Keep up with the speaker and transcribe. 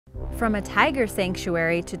From a tiger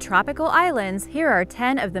sanctuary to tropical islands, here are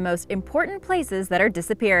 10 of the most important places that are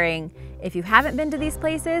disappearing. If you haven't been to these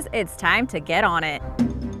places, it's time to get on it.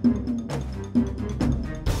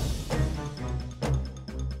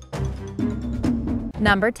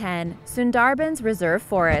 Number 10. Sundarbans Reserve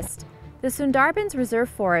Forest. The Sundarbans Reserve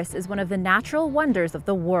Forest is one of the natural wonders of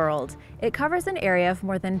the world. It covers an area of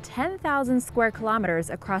more than 10,000 square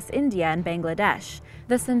kilometers across India and Bangladesh.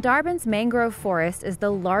 The Sundarbans Mangrove Forest is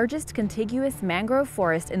the largest contiguous mangrove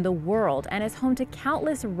forest in the world and is home to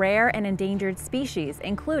countless rare and endangered species,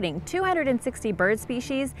 including 260 bird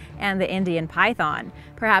species and the Indian python.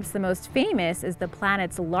 Perhaps the most famous is the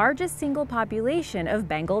planet's largest single population of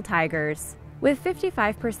Bengal tigers. With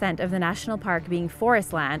 55% of the national park being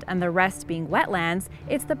forest land and the rest being wetlands,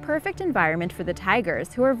 it's the perfect environment for the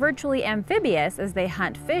tigers, who are virtually amphibious as they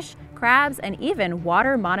hunt fish, crabs, and even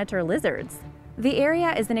water monitor lizards. The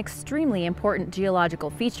area is an extremely important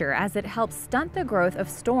geological feature as it helps stunt the growth of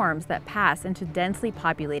storms that pass into densely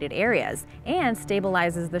populated areas and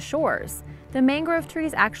stabilizes the shores. The mangrove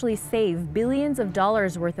trees actually save billions of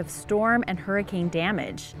dollars worth of storm and hurricane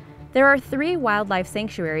damage. There are 3 wildlife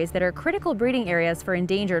sanctuaries that are critical breeding areas for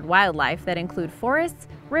endangered wildlife that include forests,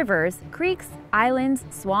 rivers, creeks, islands,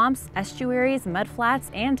 swamps, estuaries, mudflats,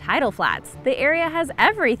 and tidal flats. The area has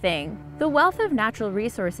everything! The wealth of natural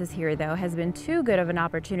resources here, though, has been too good of an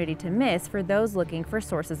opportunity to miss for those looking for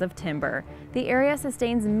sources of timber. The area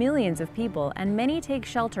sustains millions of people, and many take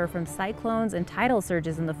shelter from cyclones and tidal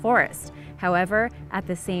surges in the forest. However, at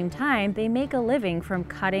the same time, they make a living from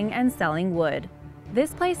cutting and selling wood.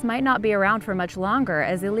 This place might not be around for much longer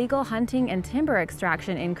as illegal hunting and timber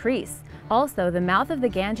extraction increase. Also, the mouth of the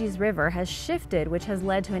Ganges River has shifted, which has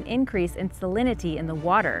led to an increase in salinity in the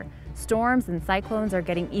water. Storms and cyclones are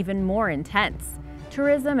getting even more intense.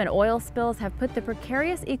 Tourism and oil spills have put the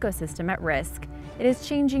precarious ecosystem at risk. It is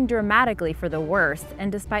changing dramatically for the worse, and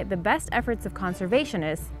despite the best efforts of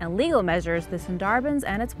conservationists and legal measures, the Sundarbans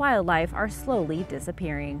and its wildlife are slowly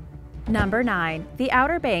disappearing. Number 9. The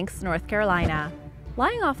Outer Banks, North Carolina.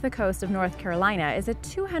 Lying off the coast of North Carolina is a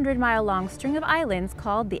 200-mile-long string of islands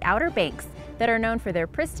called the Outer Banks that are known for their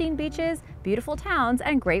pristine beaches, beautiful towns,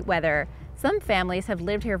 and great weather. Some families have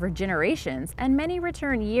lived here for generations, and many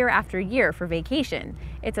return year after year for vacation.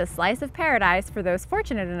 It's a slice of paradise for those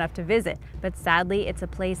fortunate enough to visit, but sadly, it's a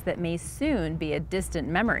place that may soon be a distant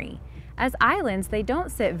memory. As islands, they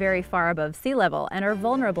don't sit very far above sea level and are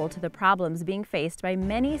vulnerable to the problems being faced by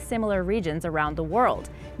many similar regions around the world,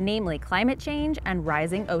 namely climate change and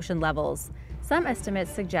rising ocean levels. Some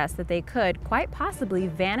estimates suggest that they could, quite possibly,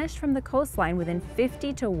 vanish from the coastline within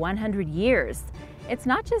 50 to 100 years. It's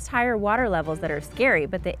not just higher water levels that are scary,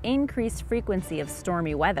 but the increased frequency of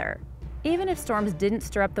stormy weather. Even if storms didn't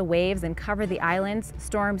stir up the waves and cover the islands,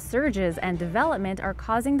 storm surges and development are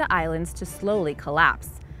causing the islands to slowly collapse.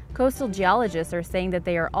 Coastal geologists are saying that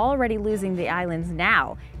they are already losing the islands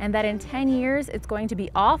now, and that in 10 years it's going to be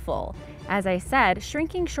awful. As I said,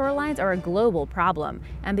 shrinking shorelines are a global problem,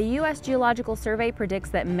 and the U.S. Geological Survey predicts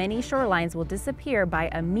that many shorelines will disappear by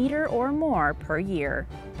a meter or more per year.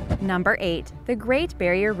 Number 8. The Great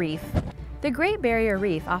Barrier Reef. The Great Barrier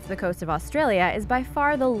Reef off the coast of Australia is by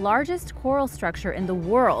far the largest coral structure in the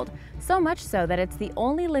world, so much so that it's the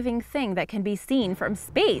only living thing that can be seen from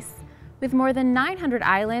space. With more than 900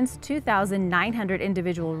 islands, 2,900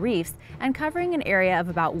 individual reefs, and covering an area of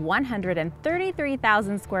about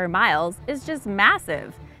 133,000 square miles, is just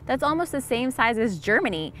massive. That's almost the same size as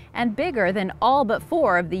Germany and bigger than all but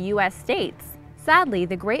 4 of the U.S. states. Sadly,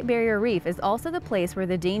 the Great Barrier Reef is also the place where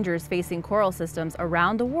the dangers facing coral systems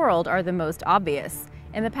around the world are the most obvious.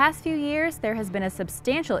 In the past few years, there has been a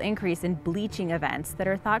substantial increase in bleaching events that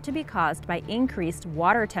are thought to be caused by increased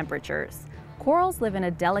water temperatures. Corals live in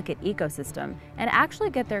a delicate ecosystem and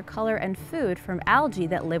actually get their color and food from algae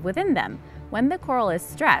that live within them. When the coral is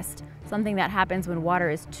stressed, something that happens when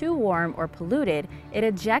water is too warm or polluted, it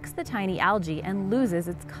ejects the tiny algae and loses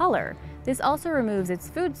its color. This also removes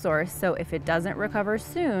its food source, so if it doesn't recover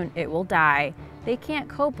soon, it will die. They can't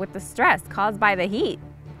cope with the stress caused by the heat.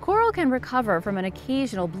 Coral can recover from an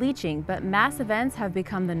occasional bleaching, but mass events have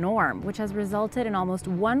become the norm, which has resulted in almost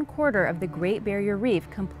 1/4 of the Great Barrier Reef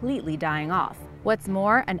completely dying off. What's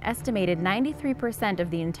more, an estimated 93% of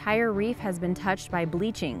the entire reef has been touched by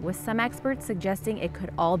bleaching, with some experts suggesting it could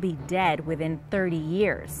all be dead within 30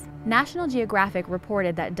 years. National Geographic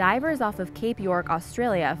reported that divers off of Cape York,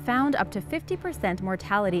 Australia, found up to 50%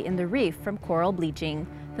 mortality in the reef from coral bleaching.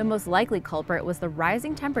 The most likely culprit was the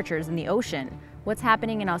rising temperatures in the ocean. What's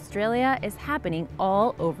happening in Australia is happening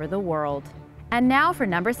all over the world. And now for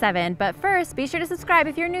number 7, but first, be sure to subscribe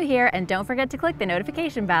if you're new here and don't forget to click the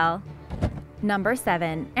notification bell. Number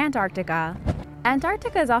 7. Antarctica.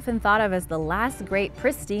 Antarctica is often thought of as the last great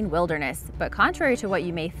pristine wilderness, but contrary to what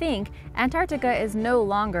you may think, Antarctica is no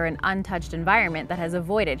longer an untouched environment that has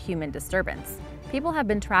avoided human disturbance. People have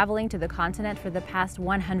been traveling to the continent for the past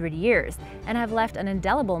 100 years and have left an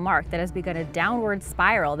indelible mark that has begun a downward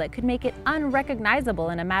spiral that could make it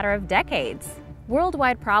unrecognizable in a matter of decades.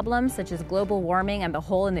 Worldwide problems such as global warming and the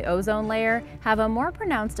hole in the ozone layer have a more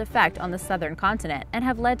pronounced effect on the southern continent and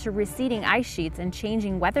have led to receding ice sheets and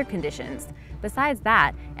changing weather conditions. Besides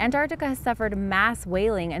that, Antarctica has suffered mass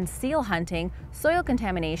whaling and seal hunting, soil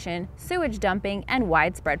contamination, sewage dumping, and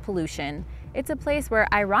widespread pollution. It's a place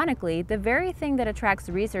where, ironically, the very thing that attracts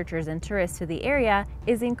researchers and tourists to the area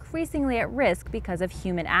is increasingly at risk because of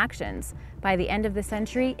human actions. By the end of the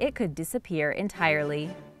century, it could disappear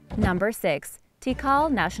entirely. Number 6.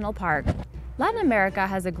 Tikal National Park. Latin America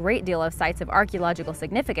has a great deal of sites of archaeological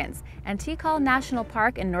significance, and Tikal National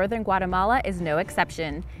Park in northern Guatemala is no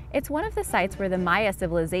exception. It's one of the sites where the Maya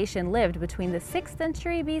civilization lived between the 6th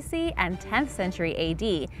century BC and 10th century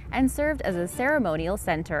AD and served as a ceremonial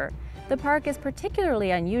center. The park is particularly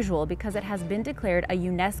unusual because it has been declared a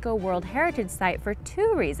UNESCO World Heritage Site for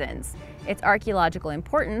 2 reasons: its archaeological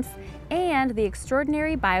importance and the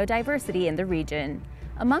extraordinary biodiversity in the region.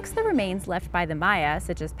 Amongst the remains left by the Maya,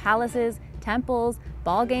 such as palaces, temples,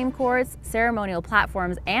 ball game courts, ceremonial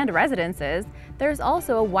platforms, and residences, there's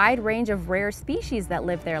also a wide range of rare species that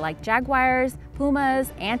live there, like jaguars,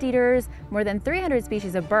 pumas, anteaters, more than 300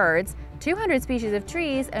 species of birds, 200 species of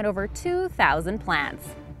trees, and over 2,000 plants.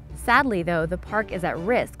 Sadly, though, the park is at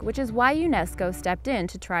risk, which is why UNESCO stepped in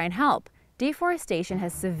to try and help. Deforestation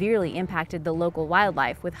has severely impacted the local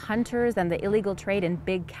wildlife, with hunters and the illegal trade in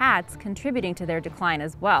big cats contributing to their decline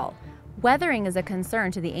as well. Weathering is a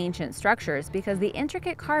concern to the ancient structures because the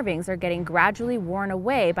intricate carvings are getting gradually worn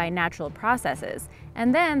away by natural processes.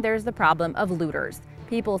 And then there's the problem of looters,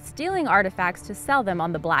 people stealing artifacts to sell them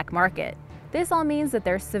on the black market. This all means that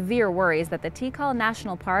there's severe worries that the Tikal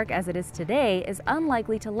National Park as it is today is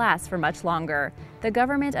unlikely to last for much longer. The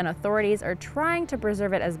government and authorities are trying to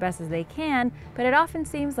preserve it as best as they can, but it often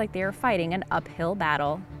seems like they are fighting an uphill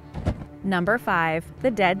battle. Number 5.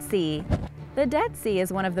 The Dead Sea. The Dead Sea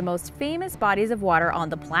is one of the most famous bodies of water on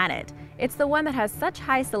the planet. It's the one that has such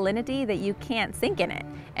high salinity that you can't sink in it.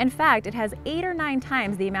 In fact, it has 8 or 9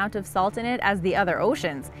 times the amount of salt in it as the other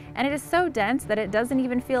oceans, and it is so dense that it doesn't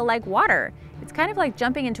even feel like water. It's kind of like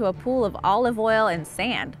jumping into a pool of olive oil and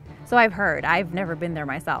sand. So I've heard, I've never been there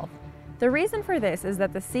myself. The reason for this is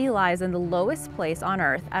that the sea lies in the lowest place on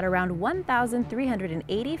Earth at around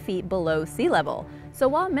 1,380 feet below sea level. So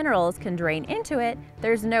while minerals can drain into it,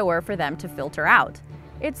 there's nowhere for them to filter out.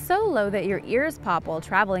 It's so low that your ears pop while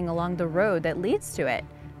traveling along the road that leads to it.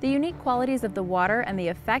 The unique qualities of the water and the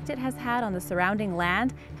effect it has had on the surrounding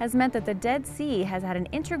land has meant that the Dead Sea has had an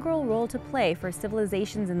integral role to play for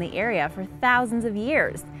civilizations in the area for thousands of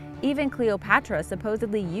years. Even Cleopatra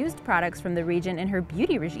supposedly used products from the region in her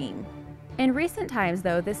beauty regime. In recent times,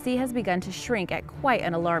 though, the sea has begun to shrink at quite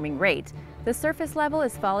an alarming rate. The surface level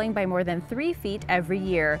is falling by more than 3 feet every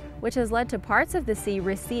year, which has led to parts of the sea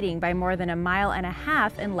receding by more than 1.5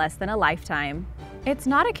 miles in less than a lifetime. It's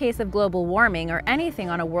not a case of global warming or anything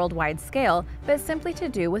on a worldwide scale, but simply to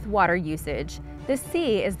do with water usage. The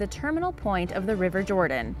sea is the terminal point of the River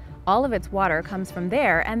Jordan. All of its water comes from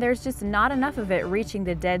there, and there's just not enough of it reaching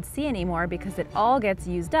the Dead Sea anymore because it all gets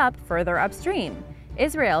used up further upstream.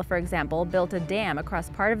 Israel, for example, built a dam across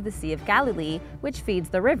part of the Sea of Galilee, which feeds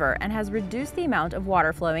the river and has reduced the amount of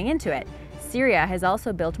water flowing into it. Syria has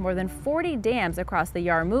also built more than 40 dams across the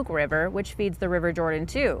Yarmouk River, which feeds the River Jordan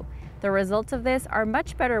too. The results of this are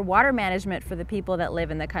much better water management for the people that live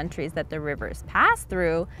in the countries that the rivers pass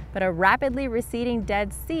through, but a rapidly receding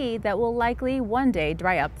Dead Sea that will likely one day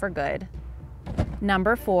dry up for good.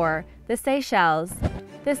 Number 4. The Seychelles.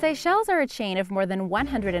 The Seychelles are a chain of more than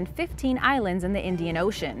 115 islands in the Indian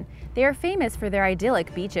Ocean. They are famous for their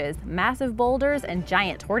idyllic beaches, massive boulders, and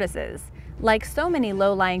giant tortoises. Like so many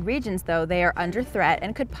low-lying regions, though, they are under threat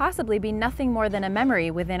and could possibly be nothing more than a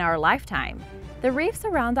memory within our lifetime. The reefs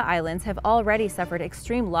around the islands have already suffered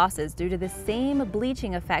extreme losses due to the same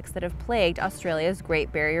bleaching effects that have plagued Australia's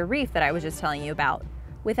Great Barrier Reef that I was just telling you about.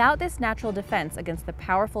 Without this natural defense against the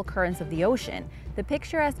powerful currents of the ocean, the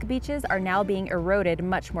picturesque beaches are now being eroded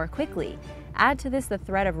much more quickly. Add to this the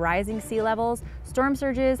threat of rising sea levels, storm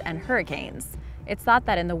surges, and hurricanes. It's thought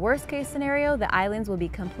that in the worst-case scenario, the islands will be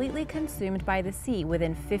completely consumed by the sea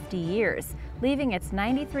within 50 years, leaving its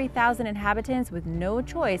 93,000 inhabitants with no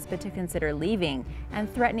choice but to consider leaving,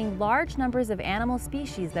 and threatening large numbers of animal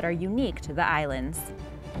species that are unique to the islands.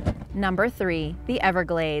 Number 3. The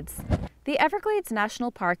Everglades. The Everglades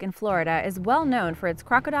National Park in Florida is well known for its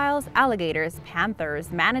crocodiles, alligators,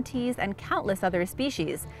 panthers, manatees, and countless other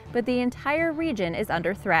species, but the entire region is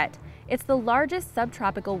under threat. It's the largest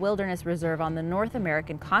subtropical wilderness reserve on the North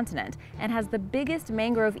American continent and has the biggest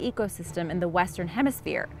mangrove ecosystem in the Western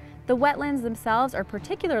Hemisphere. The wetlands themselves are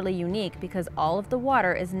particularly unique because all of the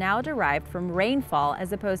water is now derived from rainfall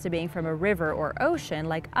as opposed to being from a river or ocean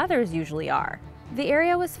like others usually are. The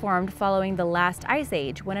area was formed following the last ice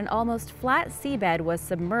age, when an almost flat seabed was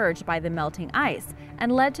submerged by the melting ice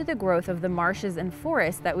and led to the growth of the marshes and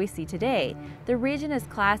forests that we see today. The region is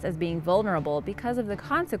classed as being vulnerable because of the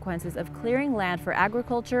consequences of clearing land for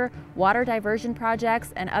agriculture, water diversion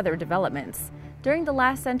projects, and other developments. During the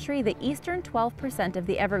last century, the eastern 12% of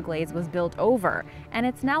the Everglades was built over, and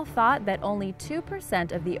it's now thought that only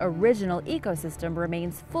 2% of the original ecosystem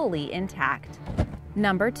remains fully intact.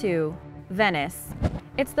 Number 2. Venice.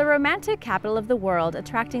 It's the romantic capital of the world,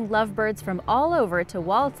 attracting lovebirds from all over to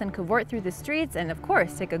waltz and cavort through the streets and, of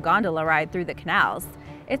course, take a gondola ride through the canals.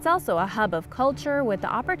 It's also a hub of culture with the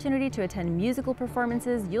opportunity to attend musical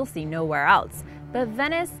performances you'll see nowhere else. But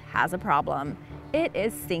Venice has a problem. It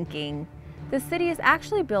is sinking. The city is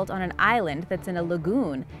actually built on an island that's in a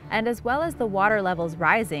lagoon, and as well as the water levels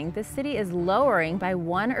rising, the city is lowering by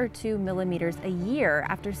 1 or 2 millimeters a year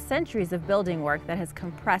after centuries of building work that has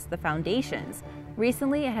compressed the foundations.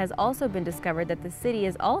 Recently, it has also been discovered that the city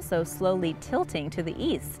is also slowly tilting to the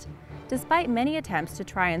east. Despite many attempts to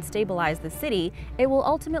try and stabilize the city, it will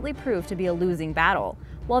ultimately prove to be a losing battle.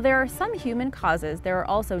 While there are some human causes, there are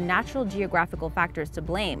also natural geographical factors to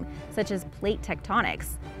blame, such as plate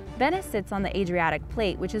tectonics. Venice sits on the Adriatic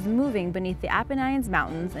plate, which is moving beneath the Apennines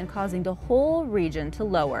Mountains and causing the whole region to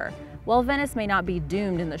lower. While Venice may not be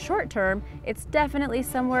doomed in the short term, it's definitely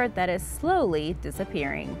somewhere that is slowly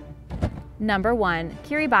disappearing. Number 1.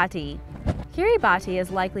 Kiribati. Kiribati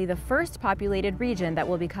is likely the first populated region that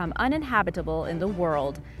will become uninhabitable in the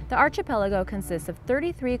world. The archipelago consists of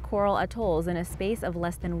 33 coral atolls in a space of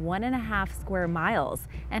less than 1.5 square miles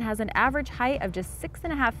and has an average height of just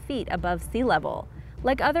 6.5 feet above sea level.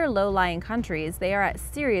 Like other low-lying countries, they are at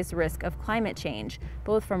serious risk of climate change,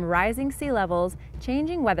 both from rising sea levels,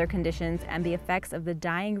 changing weather conditions, and the effects of the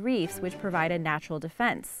dying reefs which provide a natural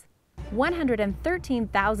defense.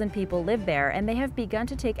 113,000 people live there, and they have begun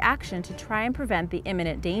to take action to try and prevent the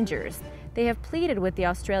imminent dangers. They have pleaded with the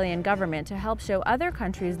Australian government to help show other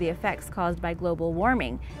countries the effects caused by global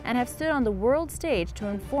warming, and have stood on the world stage to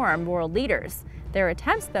inform world leaders. Their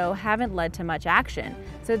attempts, though, haven't led to much action,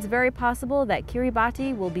 so it's very possible that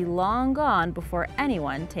Kiribati will be long gone before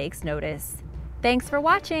anyone takes notice. Thanks for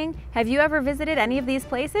watching! Have you ever visited any of these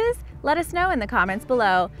places? Let us know in the comments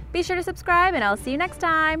below. Be sure to subscribe, and I'll see you next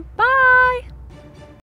time. Bye!